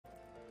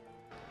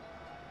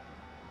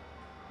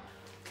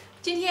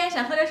今天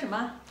想喝点什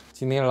么？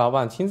今天老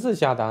板亲自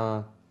下单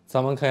啊，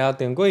咱们可要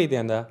点贵一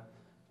点的，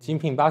精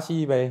品巴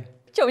西一杯。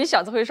就你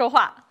小子会说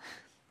话。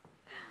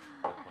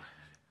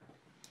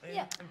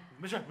哎，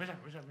没事。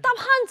大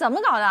胖你怎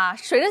么搞的？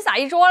水都洒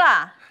一桌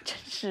了，真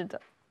是的。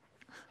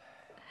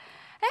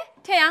哎，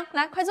天阳，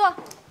来快坐。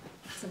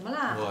怎么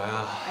啦？我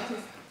呀，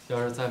要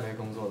是再没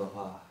工作的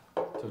话，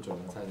就只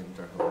能在你们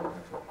这儿喝白开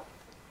水。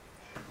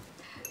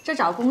这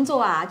找工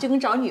作啊，就跟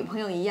找女朋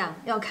友一样，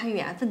要看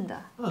缘分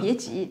的，别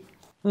急。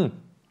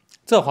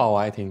这话我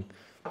爱听。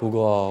不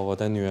过我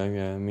的女人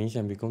缘明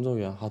显比工作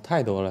缘好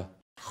太多了。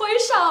辉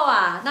少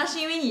啊，那是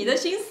因为你的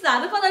心思啊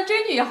都放在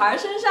追女孩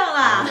身上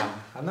啦。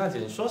安娜姐，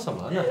你说什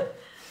么呢？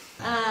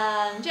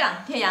这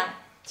样，天阳，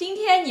今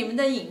天你们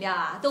的饮料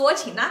啊，都我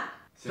请了。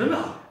真的，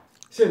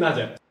谢谢娜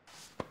姐。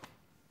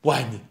我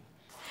爱你。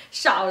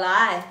少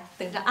来，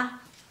等着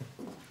啊。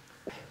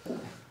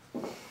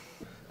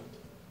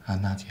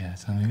安娜姐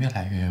真的越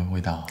来越有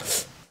味道。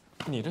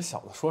你这小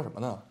子说什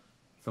么呢？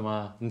怎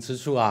么，你吃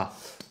醋啊？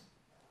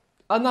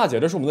安娜姐，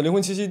这是我们的灵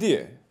魂栖息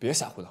地，别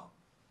瞎胡闹。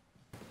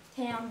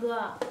天阳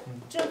哥，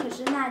这可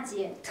是娜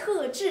姐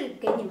特制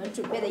给你们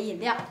准备的饮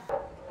料。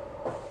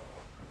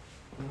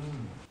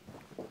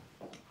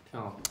挺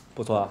好，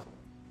不错啊。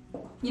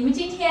你们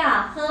今天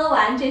啊，喝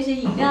完这些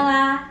饮料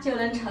啦，就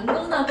能成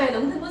功的被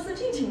龙腾公司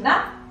聘请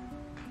了。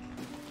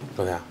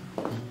高天，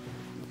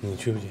你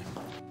去不去？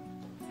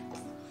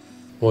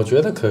我觉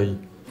得可以。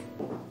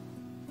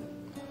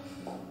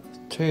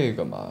这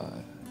个嘛，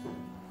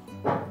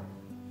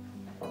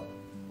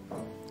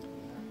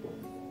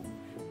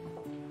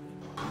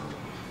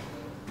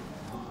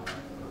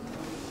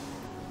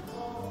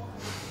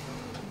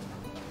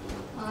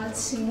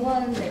请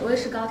问哪位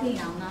是高天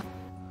阳呢？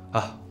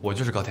啊，我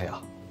就是高天阳。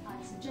啊，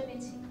请这边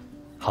请。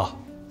好。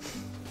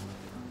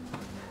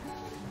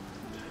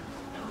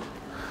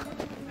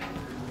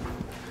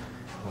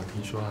我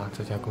听说啊，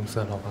这家公司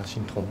的老板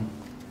姓童。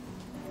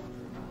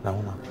然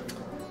后呢？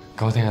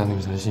高天阳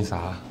女神姓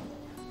啥？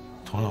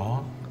童瑶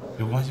啊，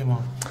有关系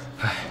吗？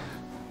唉，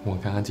我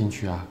刚刚进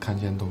去啊，看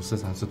见董事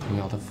长是童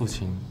瑶的父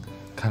亲，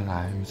看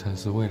来于晨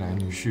是未来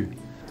女婿。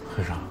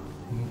会长，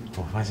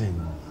我发现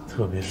你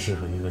特别适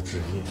合一个职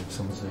业。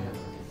什么职业？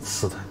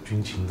刺探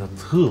军情的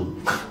特务。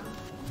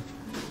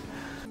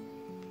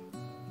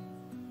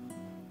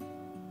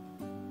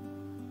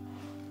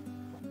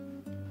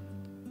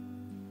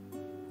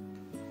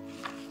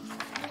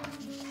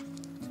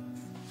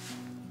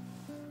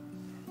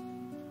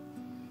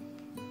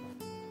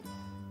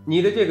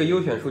你的这个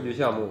优选数据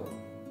项目，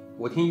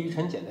我听于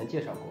晨简单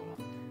介绍过了。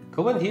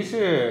可问题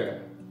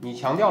是，你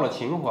强调了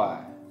情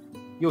怀，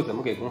又怎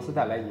么给公司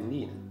带来盈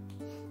利呢？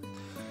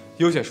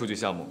优选数据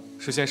项目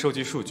是先收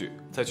集数据，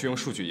再去用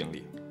数据盈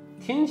利。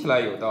听起来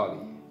有道理，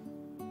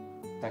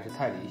但是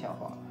太理想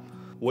化了。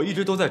我一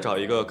直都在找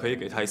一个可以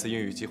给他一次英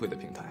语机会的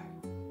平台，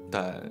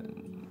但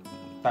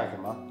什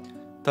么？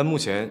但目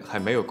前还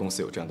没有公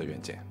司有这样的远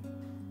见。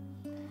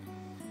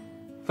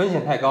风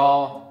险太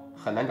高，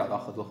很难找到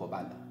合作伙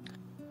伴的。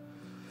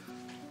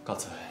告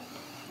辞。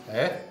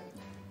哎，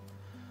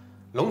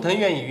龙腾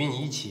愿意与你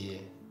一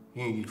起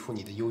孕育出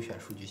你的优选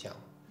数据项目，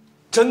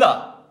真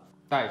的？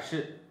但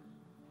是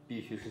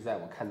必须是在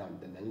我看到你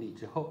的能力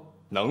之后。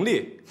能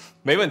力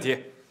没问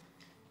题，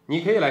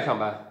你可以来上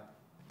班。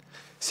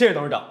谢谢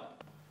董事长。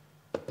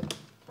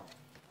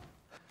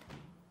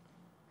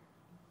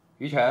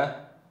于晨，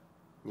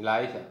你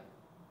来一下。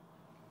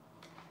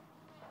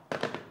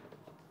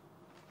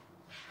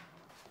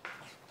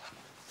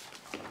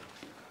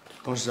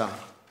董事长，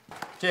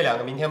这2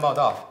个明天报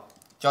到，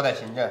交代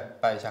行政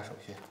办一下手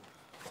续。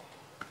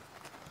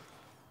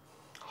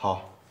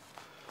好，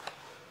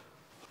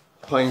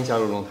欢迎加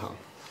入龙腾。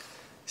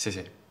谢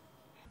谢。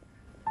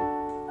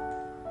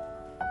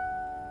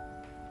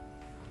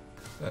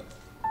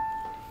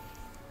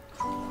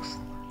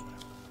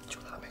就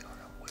他没搞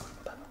上，我有什么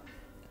办法？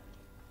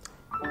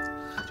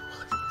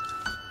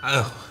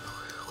哎，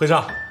会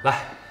长，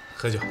来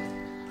喝酒，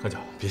喝酒，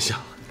别想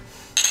了，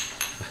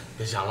来，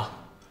别想了。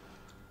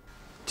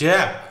姐，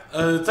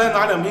再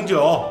拿2瓶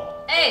酒。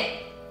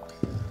哎，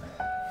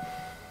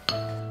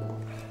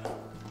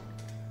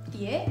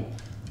爷，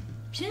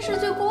平时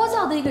最聒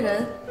噪的一个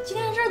人，今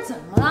天这怎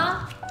么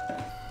了？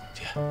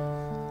姐，他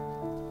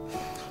没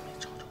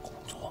找着工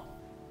作。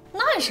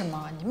那有什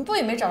么？你们不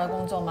也没找到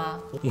工作吗？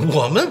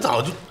我们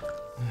早就，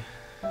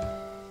我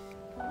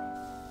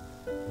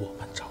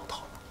们找到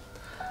了，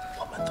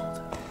我们都在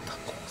龙腾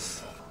公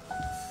司了。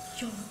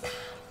有大牡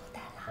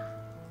丹啦。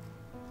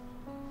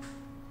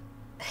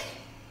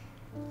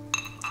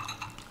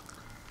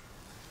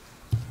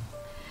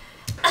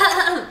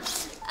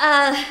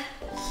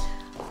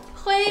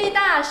辉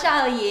大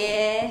少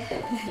爷，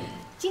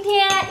今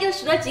天又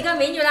娶了几个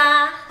美女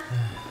啦？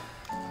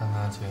安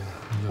娜姐，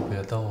你就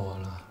别逗我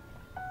了。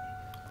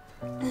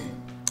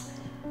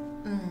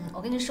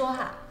我跟你说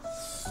哈，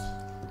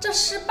这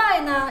失败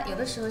呢，有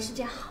的时候是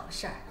件好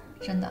事儿，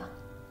真的。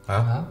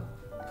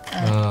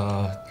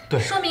对。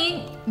说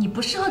明你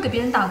不适合给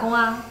别人打工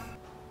啊。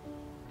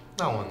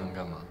那我能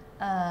干嘛？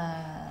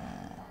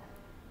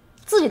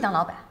自己当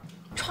老板，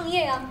创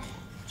业呀。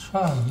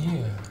创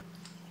业。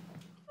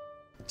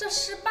这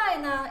失败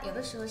呢，有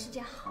的时候是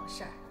件好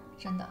事儿，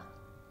真的。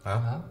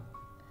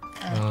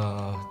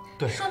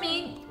对。说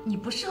明你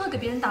不适合给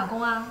别人打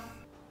工啊。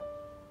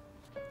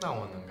那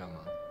我能干嘛？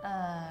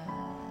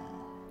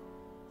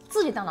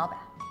自己当老板，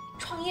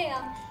创业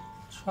呀。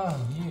创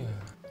业。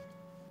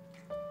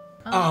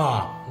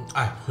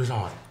哎，辉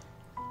少，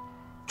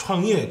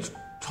创业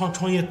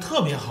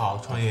特别好，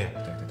创业。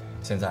对，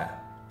现在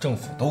政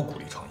府都鼓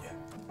励创业。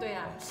对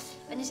呀，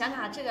你想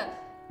想这个，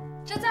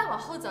这再往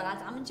后走了，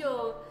咱们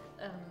就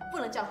不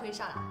能叫辉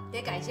少了，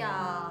得改叫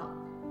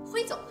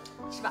辉总，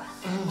是吧？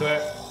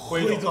对，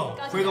辉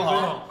总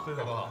好。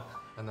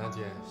安娜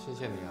姐，谢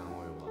谢你安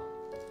慰我。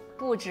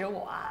不止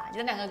我啊，你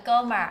的2个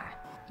哥们儿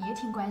也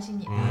挺关心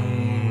你的。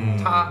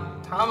他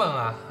们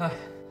啊，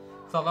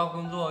找到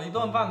工作1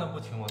顿饭都不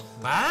请我吃。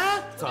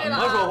怎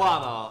么说话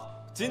呢？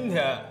今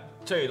天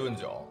这顿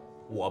酒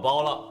我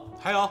包了，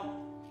还有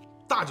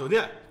大酒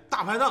店、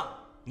大排档，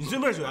你随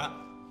便选。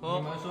你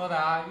们说的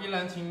啊，1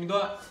人请1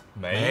顿，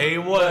没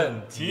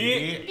问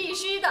题。必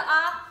须的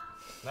啊！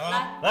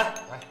来，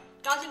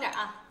高兴点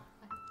啊！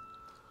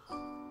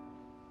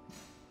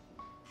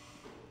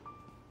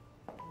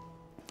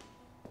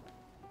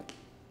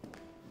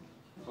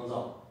童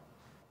总，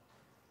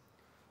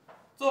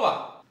坐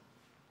吧。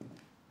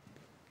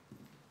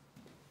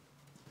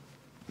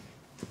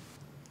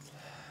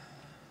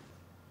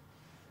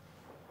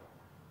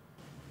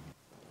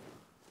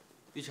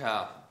玉晨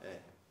啊，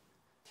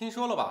听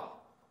说了吧？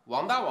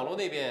网大网络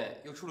那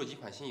边又出了几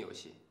款新游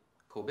戏，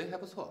口碑还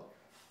不错。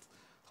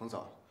童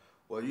总，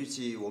我预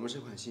计我们这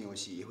款新游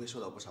戏也会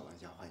受到不少玩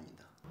家欢迎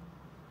的。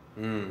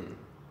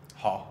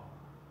好，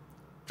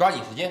抓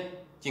紧时间，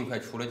尽快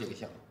出了这个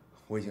项目。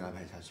我已经安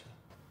排下去了。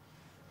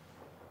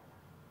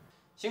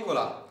辛苦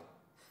了。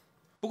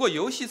不过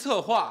游戏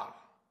策划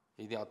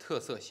一定要特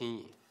色新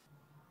颖。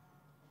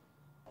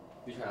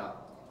玉晨啊，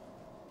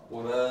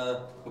我们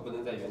可不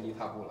能在原地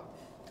踏步了。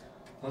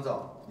童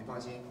总，你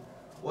放心，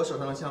我手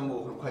上的项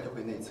目很快就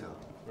会内测。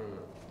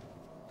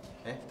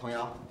童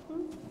瑶，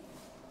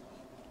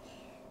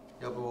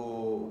要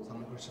不咱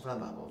们一块吃饭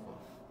吧，伯父？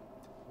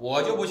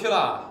我就不去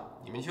了，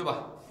你们去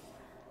吧。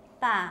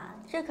爸，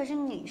这可是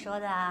你说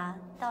的啊，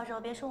到时候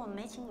别说我们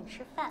没请你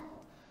吃饭。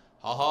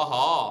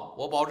好，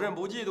我保证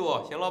不嫉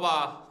妒，行了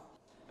吧？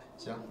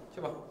行，去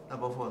吧。那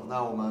伯父，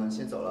那我们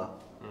先走了。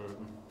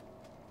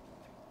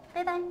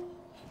拜拜。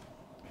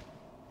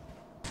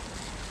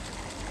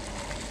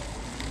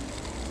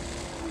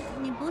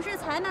你不是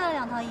才买了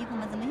2套衣服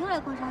吗？怎么又来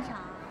逛商场？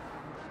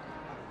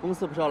公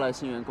司不是要来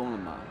新员工了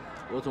吗？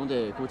我总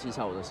得顾及一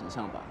下我的形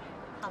象吧。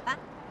好吧。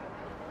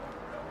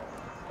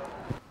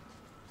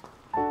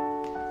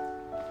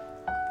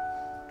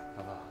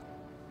爸爸，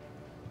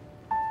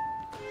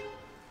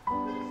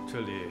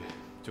这里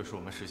就是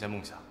我们实现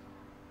梦想、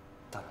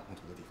大展宏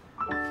图的地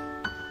方。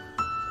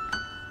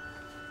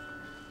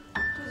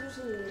这就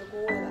是你们的工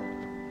位了。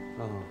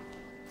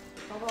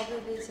宝宝贝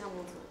贝项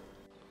目组。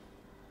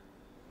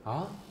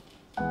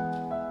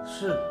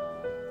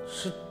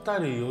是代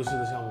理游戏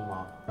的项目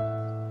吗？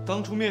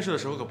当初面试的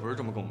时候可不是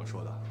这么跟我们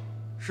说的，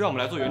是让我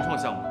们来做原创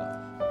项目的。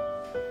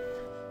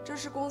这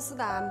是公司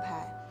的安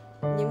排，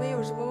你们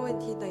有什么问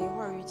题，等一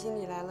会儿于经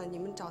理来了，你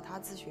们找他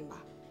咨询吧。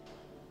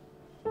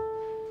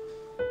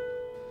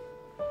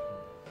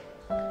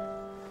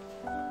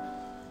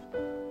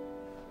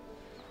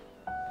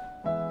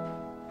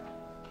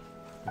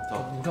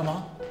走，你干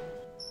嘛？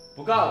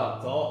不干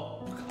了，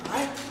走。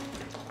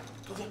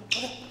走。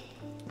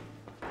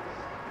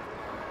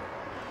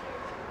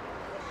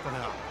高天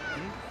阳，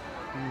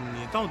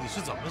你到底是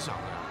怎么想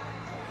的呀？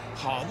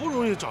好不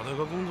容易找到一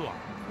个工作，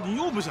你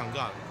又不想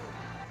干。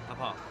大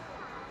胖，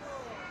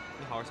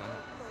你好好想想。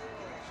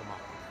什么？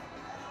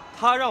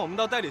他让我们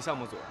到代理项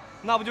目组，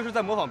那不就是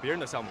在模仿别人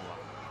的项目吗？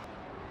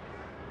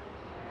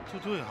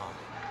对啊。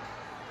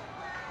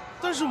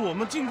但是我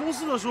们进公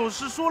司的时候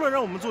是说了让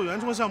我们做原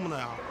创项目的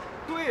呀。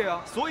对呀，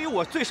所以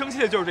我最生气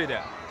的就是这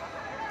点。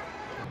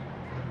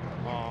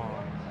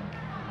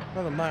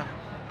那怎么办呀？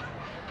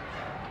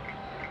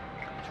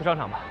去商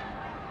场吧，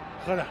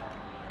喝点。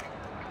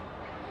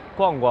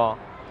逛逛。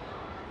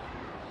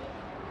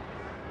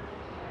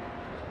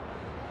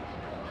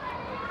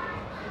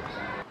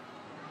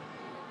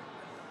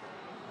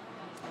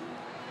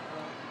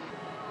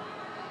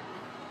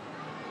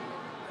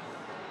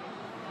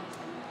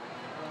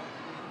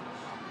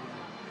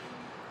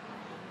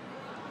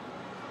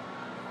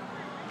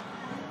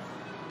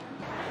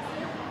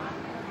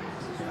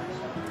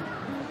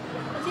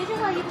我觉得这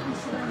套衣服很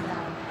适合你的。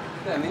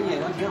对，美女眼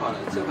光挺好的，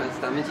这款是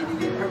咱们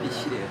GDP 2B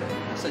系列的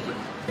设计。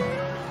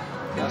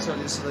让设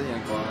计师的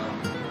眼光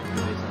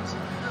非常深，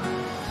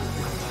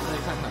再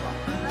看看吧。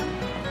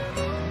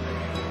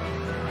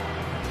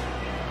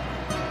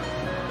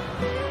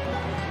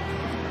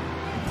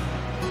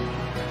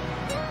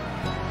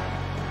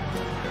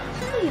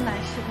这也蛮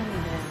适合你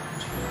的呀。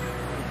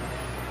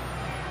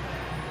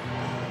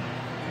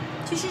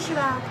去试试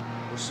吧。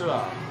不是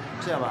了，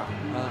这样吧，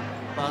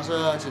把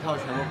这几套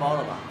全部包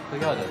了吧？都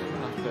要的对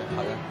吧？对，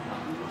好的。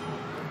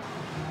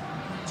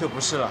就不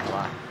是了，好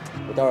吧？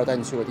我待会儿带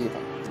你去个地方。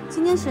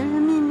今天神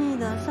神秘秘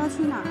的是要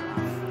去哪儿啊？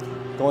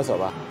跟我走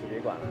吧。别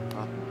管了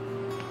啊。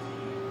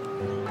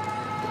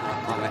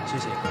好，来，谢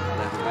谢。好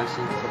的，没关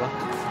系，走吧。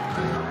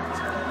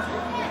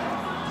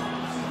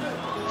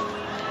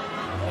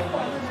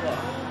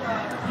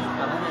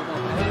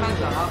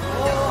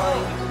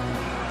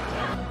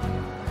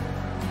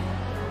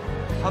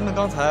他们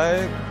刚才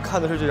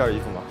看的是这件衣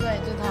服吗？对，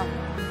这套。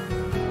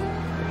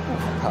不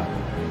好看。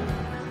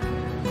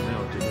没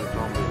有这身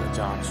装备的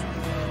价值，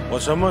我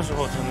什么时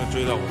候才能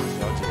追到我的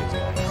小姐姐？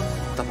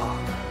大爸，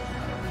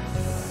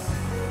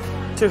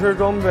这身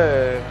装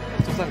备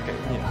就算给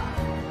你了，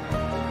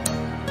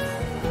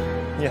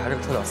你也还是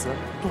个臭屌丝。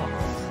多少？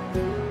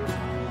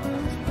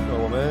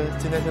我们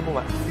今天先不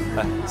买，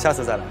来，下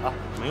次再来啊。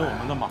没有我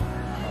们的马。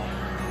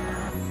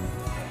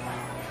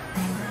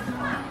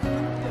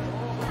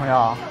朋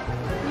友，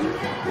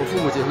我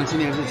父母结婚纪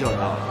念日就要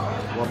到了，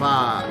我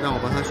爸让我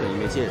帮他选一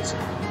枚戒指，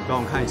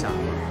帮我看一下好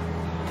吗？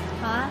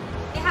好啊。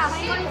你好，欢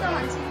迎光临做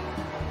房间。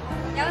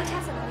有個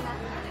cast 嚟啦。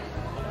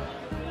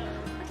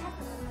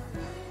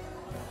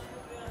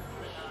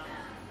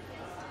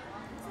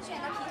是选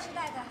的皮质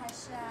带的还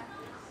是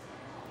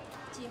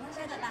几婚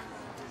纱的吧？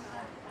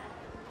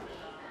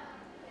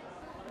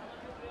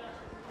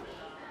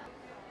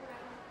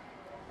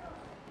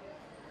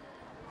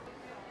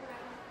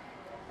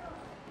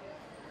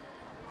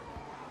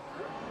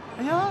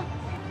哎呀，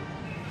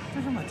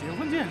这是买结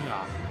婚戒指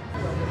啊！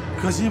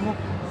可惜不？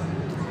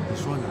你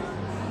说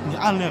你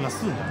暗恋了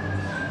4年，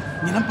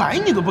你连白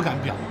你都不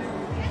敢表。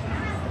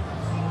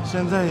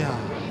现在呀，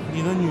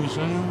你的女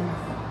神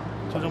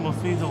就这么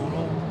飞走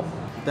喽。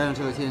你戴上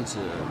这个戒指，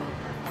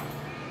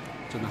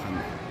真的很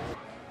美。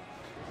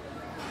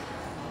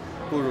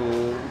不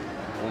如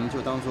我们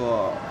就当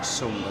做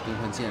是我们的订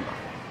婚戒吧。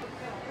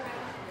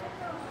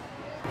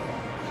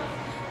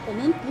我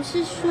们不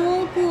是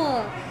说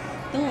过，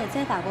等我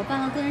在法国办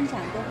了个人展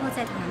过后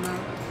再谈吗？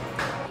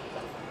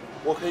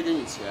我可以给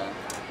你钱，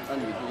那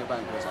你明天就办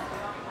个展。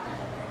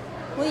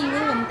我以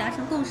为我们达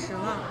成共识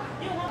了。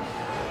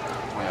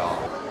朋友，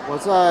我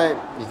在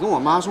你跟我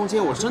妈中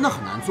间，我真的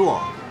很难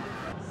做。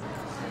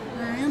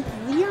哎呀，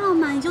不要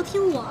嘛，你就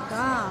听我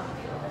的。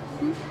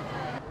嗯。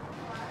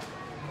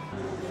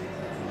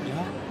你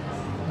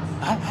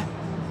看，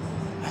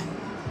哎，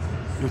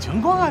有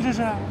情况啊，这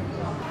是。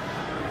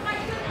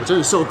我真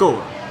是受够了。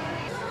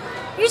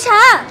于晨，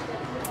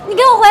你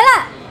给我回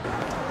来！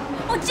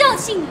我教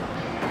训你！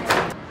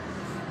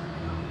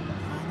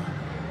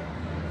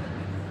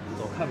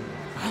走，看吧。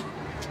哎，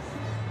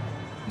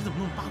你怎么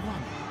那么八卦呢？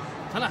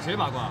咱俩谁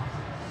八卦？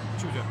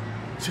去不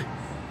去？去，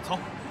走。